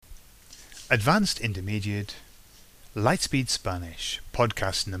Advanced Intermediate, Lightspeed Spanish,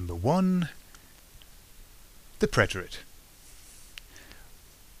 podcast number 1, The Preterite.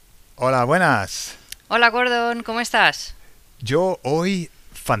 Hola, buenas. Hola Gordon, ¿cómo estás? Yo hoy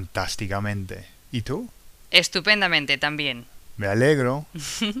fantásticamente. ¿Y tú? Estupendamente también. Me alegro.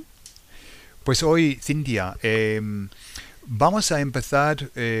 Pues hoy, Cintia, vamos a empezar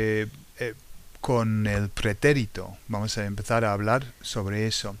con el pretérito. Vamos a empezar a hablar sobre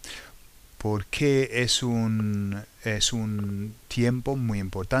eso. Porque es un tiempo muy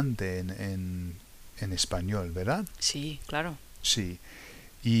importante en español, ¿verdad? Sí, claro. Sí.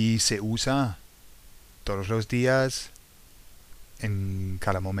 Y se usa todos los días en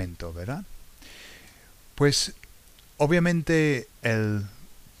cada momento, ¿verdad? Pues obviamente el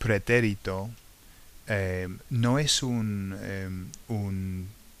pretérito no es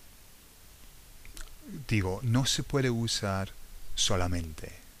no se puede usar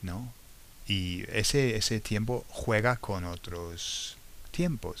solamente, ¿no? Y ese tiempo juega con otros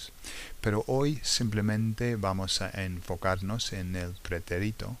tiempos. Pero hoy simplemente vamos a enfocarnos en el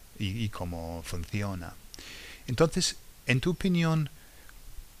pretérito y cómo funciona. Entonces, en tu opinión,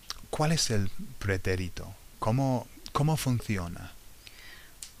 ¿cuál es el pretérito? ¿Cómo funciona?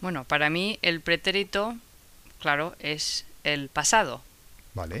 Bueno, para mí el pretérito, claro, es el pasado,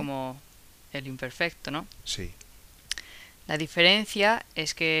 ¿Vale? como el imperfecto, ¿no? Sí. La diferencia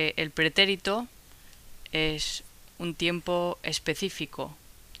es que el pretérito es un tiempo específico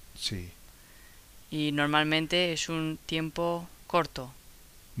Sí. y normalmente es un tiempo corto.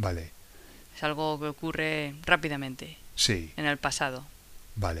 Vale. Es algo que ocurre rápidamente Sí. en el pasado.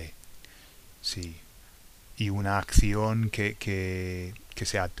 Vale. Sí. Y una acción que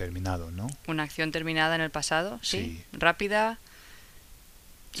se ha terminado, ¿no? Una acción terminada en el pasado, sí, Sí. rápida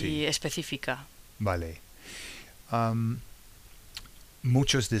Sí. y específica. Vale.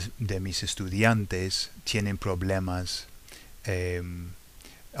 Muchos de mis estudiantes tienen problemas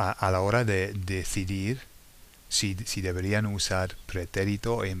a la hora de decidir si deberían usar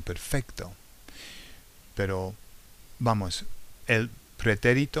pretérito o imperfecto. Pero, vamos, el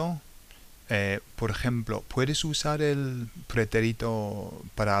pretérito, por ejemplo, ¿puedes usar el pretérito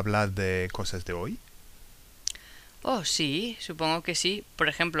para hablar de cosas de hoy? Oh, sí, supongo que sí. Por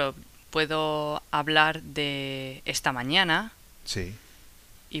ejemplo, puedo hablar de esta mañana Sí.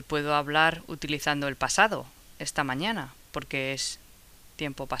 y puedo hablar utilizando el pasado, esta mañana, porque es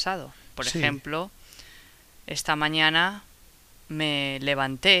tiempo pasado. Por Sí. ejemplo, esta mañana me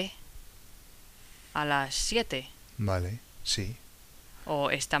levanté a las 7 Vale. Sí.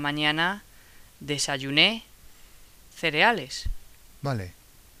 o esta mañana desayuné cereales. Vale.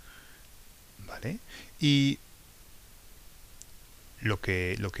 Vale. Y lo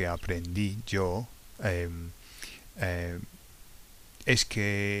que aprendí yo es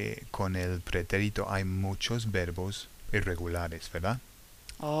que con el pretérito hay muchos verbos irregulares, ¿verdad?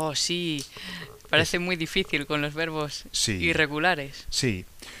 Oh, sí, parece muy difícil con los verbos Sí. irregulares. Sí.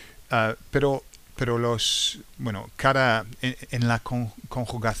 Pero en la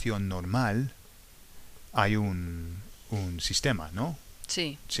conjugación normal hay un sistema, ¿no?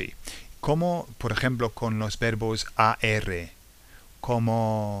 Sí. Sí. Como, por ejemplo, con los verbos AR,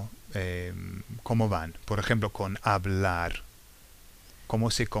 ¿cómo van? Por ejemplo, con hablar,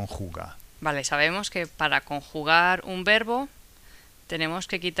 ¿cómo se conjuga? Vale, sabemos que para conjugar un verbo tenemos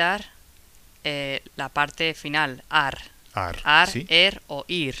que quitar la parte final, ar. Ar, ¿sí? Er o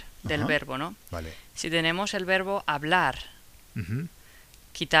ir del Ajá. verbo, ¿no? Vale. Si tenemos el verbo hablar, Ujú.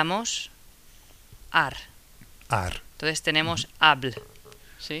 quitamos ar. Ar, Entonces tenemos habl,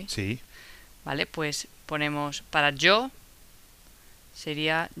 ¿sí? sí. Vale, pues ponemos para yo,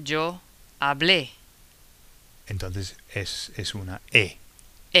 sería yo hablé, Entonces es una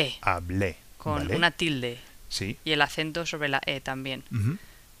hablé, con ¿vale? una tilde Sí. y el acento sobre la también. Ujú.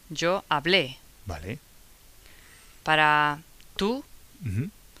 Yo hablé. Vale. Para tú, Ujú.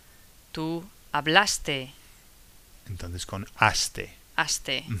 tú hablaste, Entonces con haste.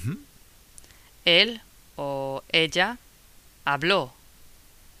 haste. Ujú. Él o ella habló,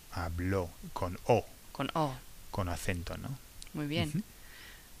 Habló con o, con o. con acento, ¿no? Muy bien. Ujú.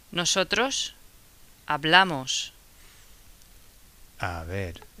 Nosotros hablamos. A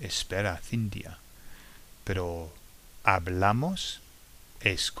ver, espera, Cintia. Pero hablamos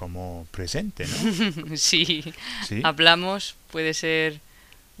es como presente, ¿no? Sí, Sí. hablamos puede ser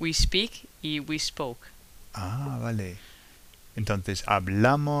we speak y we spoke. Ah, vale. Entonces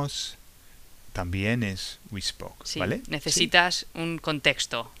hablamos también es we spoke, Sí, ¿vale? necesitas un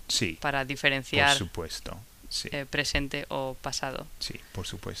contexto Sí, para por diferenciar supuesto. Sí, presente o pasado. sí, por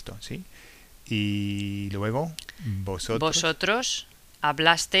supuesto, sí. Y luego, vosotros. Vosotros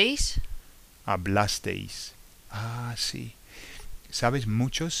hablasteis Hablasteis. Ah, sí. ¿Sabes?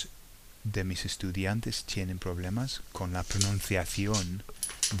 Muchos de mis estudiantes tienen problemas con la pronunciación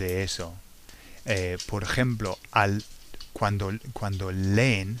de eso. Por ejemplo, cuando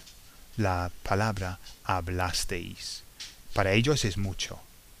leen la palabra hablasteis, para ellos es mucho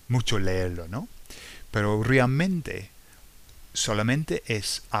leerlo, ¿no? Pero realmente solamente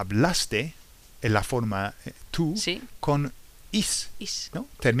es hablaste en la forma tú Sí. con is, Is. ¿no?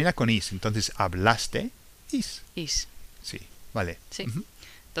 Termina con is, entonces hablaste is. Is. Sí, vale. Sí. Ujú.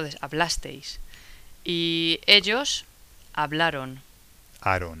 Entonces, hablasteis. Y ellos hablaron.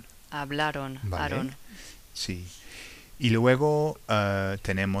 Aaron, Hablaron. vale. Aaron. Sí. Y luego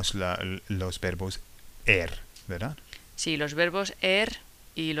tenemos los verbos ¿verdad? Sí, los verbos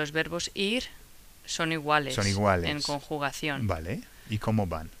y los verbos ir son iguales. Son iguales. En conjugación. Vale. ¿Y cómo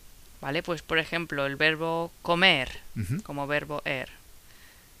van? ¿Vale? Pues por ejemplo, el verbo comer Ujú. como verbo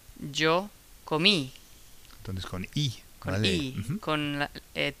Yo comí Entonces con i. con Vale. i, Ujú. con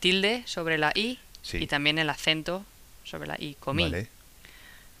tilde sobre la i Sí. y también el acento sobre la i. Comí. Vale.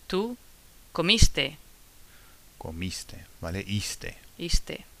 Tú comiste. Comiste. Vale. Iste.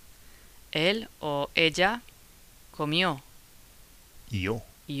 Iste. Él o ella comió. Y yo.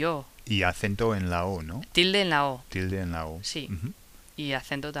 Y yo. Y acento en la o, ¿no? Tilde en la o. Tilde en la o. Sí. Ujú. Y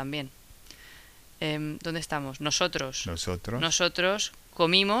acento también. ¿Dónde estamos? Nosotros. Nosotros. Nosotros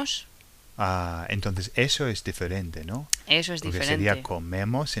comimos. Ah, entonces eso es diferente, ¿no? Eso es Porque diferente. sería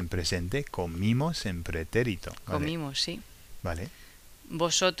comemos en presente, comimos en pretérito. Vale. Comimos, sí. Vale.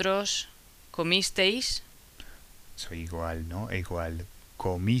 Vosotros comisteis. Soy igual, ¿no? Igual.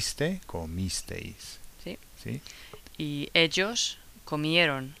 Comiste, comisteis. Sí. ¿Sí? Y ellos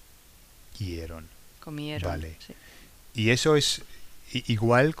comieron. Hieron. Comieron. Vale. Sí. Y eso es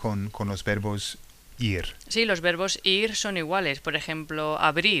igual con los verbos ir. Sí, los verbos ir son iguales. Por ejemplo,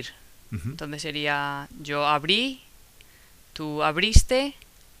 abrir. Ujú. Entonces sería yo abrí, tú abriste,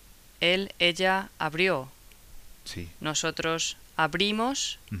 él, ella abrió. Sí. Nosotros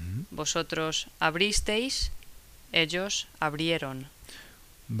abrimos, Ujú. vosotros abristeis, ellos abrieron.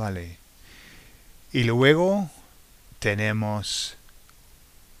 Vale. Y luego tenemos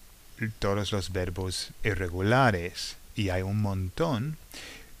todos los verbos irregulares. Y hay un montón.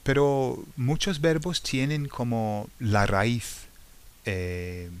 Pero muchos verbos tienen como la raíz.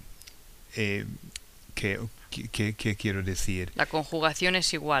 ¿Qué quiero decir? La conjugación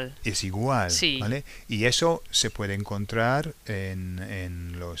es igual. Es igual, Sí. ¿vale? Y eso se puede encontrar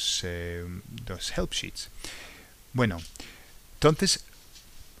en los help sheets. Bueno, entonces,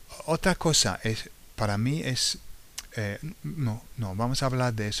 otra cosa es, para mí es... no, vamos a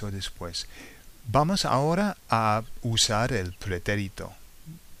hablar de eso después. Vamos ahora a usar el pretérito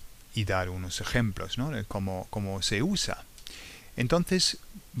y dar unos ejemplos, ¿no? De cómo se usa. Entonces,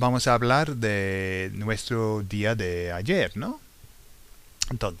 vamos a hablar de nuestro día de ayer, ¿no?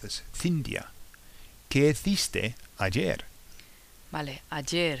 Entonces, Cintia, ¿qué hiciste ayer? Vale,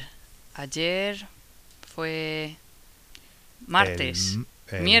 ayer. Ayer fue martes.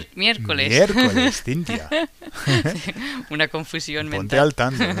 Miércoles. Miércoles, Cintia. Una confusión Ponte mental. al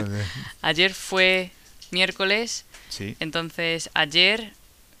tanto, ¿no? Ayer fue miércoles, Sí. entonces ayer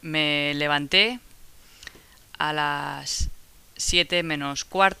me levanté a las 7 menos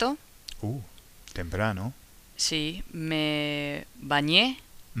cuarto. Temprano. Sí, me bañé,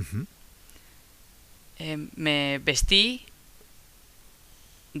 Ujú. me vestí,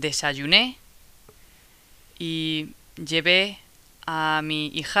 desayuné y llevé a mi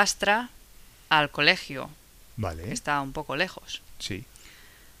hijastra al colegio, que Vale. está un poco lejos. Sí.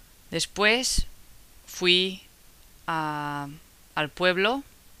 Después fui al pueblo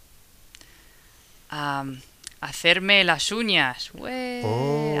a hacerme las uñas.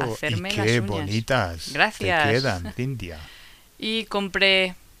 Oh, hacerme y las qué uñas. bonitas Gracias. te quedan, Cintia. Y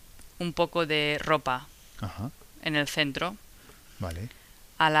compré un poco de ropa Ajá. en el centro. Vale.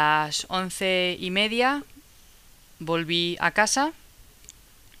 A las 11:30 volví a casa.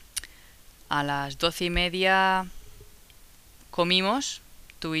 A las 12:30 comimos,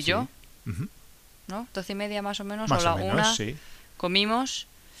 tú y Sí. yo, Ujú. ¿no? 12:30 más o menos, Más o la o menos, 1. sí. Comimos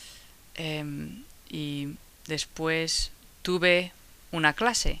y después tuve una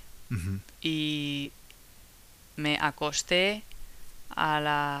clase Ujú. y me acosté a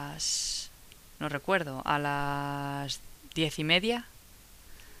las... no recuerdo, a las 10:30,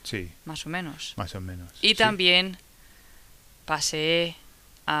 Sí, más o menos. más o menos. Y Sí. también paseé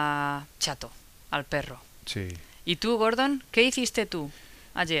a Chato, al perro. Sí. ¿Y tú, Gordon? ¿Qué hiciste tú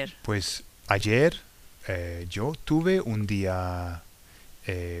ayer? Pues ayer yo tuve un día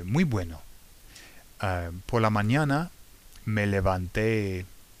muy bueno. Por la mañana me levanté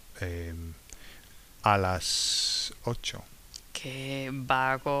a las 8. Qué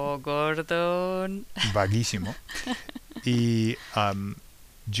vago, Gordon. Vaguísimo. Y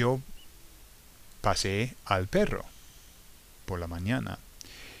yo paseé al perro por la mañana.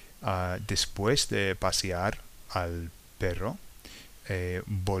 Después de pasear al perro,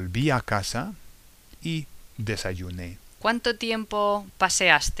 volví a casa y desayuné. ¿Cuánto tiempo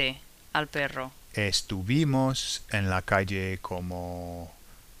paseaste al perro? Estuvimos en la calle como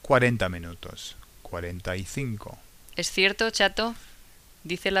 40 minutos, 45. ¿Es cierto, chato?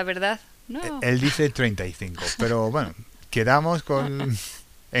 ¿Dice la verdad? No. Él dice 35, pero bueno, quedamos con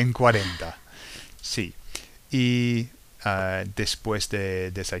en 40. Sí. Y después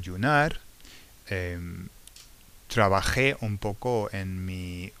de desayunar, trabajé un poco en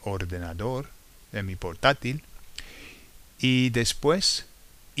mi ordenador, en mi portátil, y después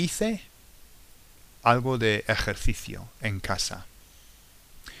hice algo de ejercicio en casa.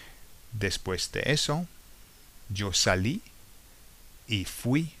 Después de eso, yo salí y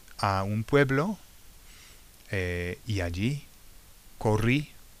fui a un pueblo y allí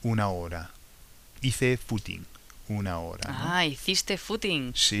corrí 1 hora. Hice footing 1 hora, ¿no? Ah, hiciste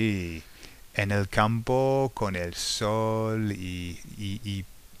footing. Sí, en el campo con el sol y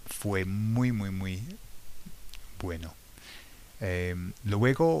fue muy, muy, muy bueno.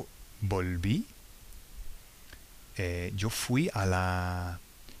 Luego volví. Yo fui a la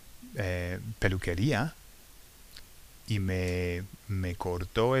peluquería y me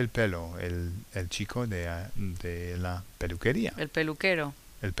cortó el pelo el chico de la peluquería. El peluquero.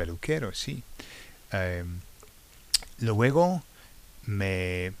 El peluquero, sí. Luego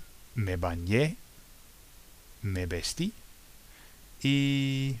me bañé, me vestí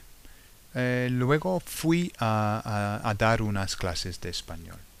y luego fui a dar unas clases de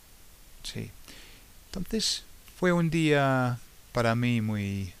español. Sí. Entonces fue un día para mí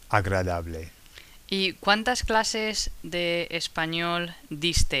muy agradable. ¿Y cuántas clases de español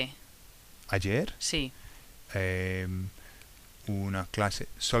diste? Ayer, Sí, una clase,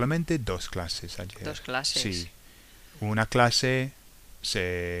 solamente 2 clases ayer. 2 clases. Sí, una clase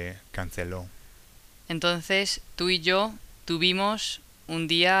se canceló. Entonces, tú y yo tuvimos un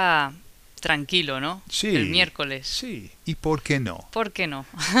día tranquilo, ¿no? Sí. El miércoles. Sí, ¿y por qué no? ¿Por qué no?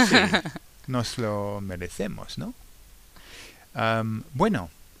 Sí, nos lo merecemos, ¿no? Bueno,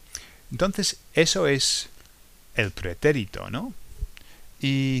 entonces eso es el pretérito, ¿no?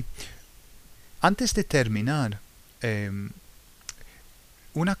 Y antes de terminar,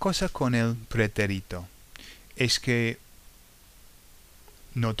 una cosa con el pretérito es que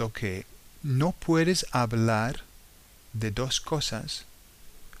noto que no puedes hablar de 2 cosas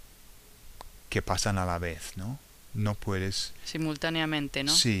que pasan a la vez, ¿no? No puedes... Simultáneamente,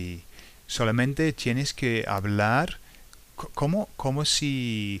 ¿no? Sí, solamente tienes que hablar como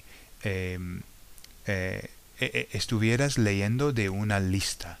si estuvieras leyendo de una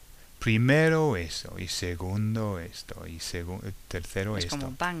lista. Primero eso, y segundo esto, y tercero Es esto.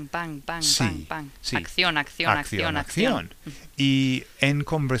 como pam, pam, pam, Sí, pam, pam. sí. Acción, acción, acción, acción. Y en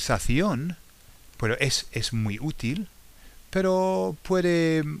conversación, pero es muy útil, pero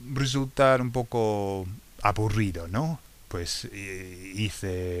puede resultar un poco aburrido, ¿no? Pues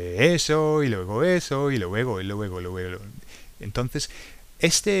hice eso, y luego eso, y luego. Entonces,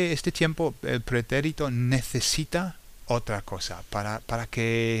 este tiempo, el pretérito necesita otra cosa para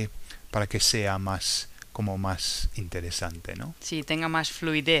que sea más, como más interesante, ¿no? Sí, tenga más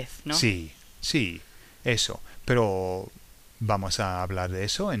fluidez, ¿no? Sí, sí, eso. Pero vamos a hablar de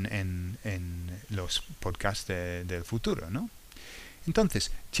eso en los podcasts del futuro, ¿no?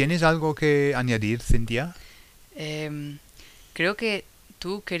 Entonces, ¿tienes algo que añadir, Cintia? Creo que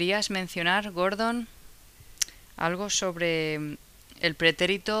tú querías mencionar, Gordon, algo sobre el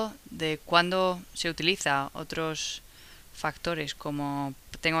pretérito de cuándo se utiliza, otros factores, como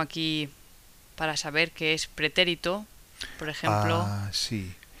tengo aquí para saber qué es pretérito, por ejemplo. Ah,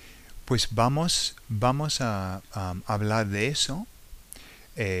 sí. Pues vamos a hablar de eso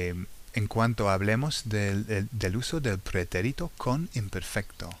en cuanto hablemos del uso del pretérito con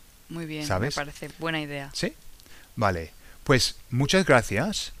imperfecto. Muy bien, ¿sabes? me parece buena idea. ¿Sí? Vale. Pues muchas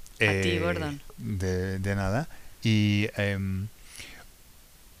gracias. A ti, Gordon. De nada. Y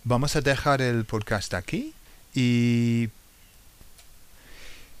vamos a dejar el podcast aquí y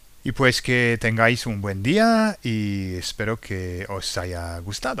pues que tengáis un buen día y espero que os haya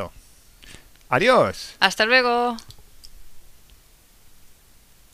gustado. Adiós. Hasta luego.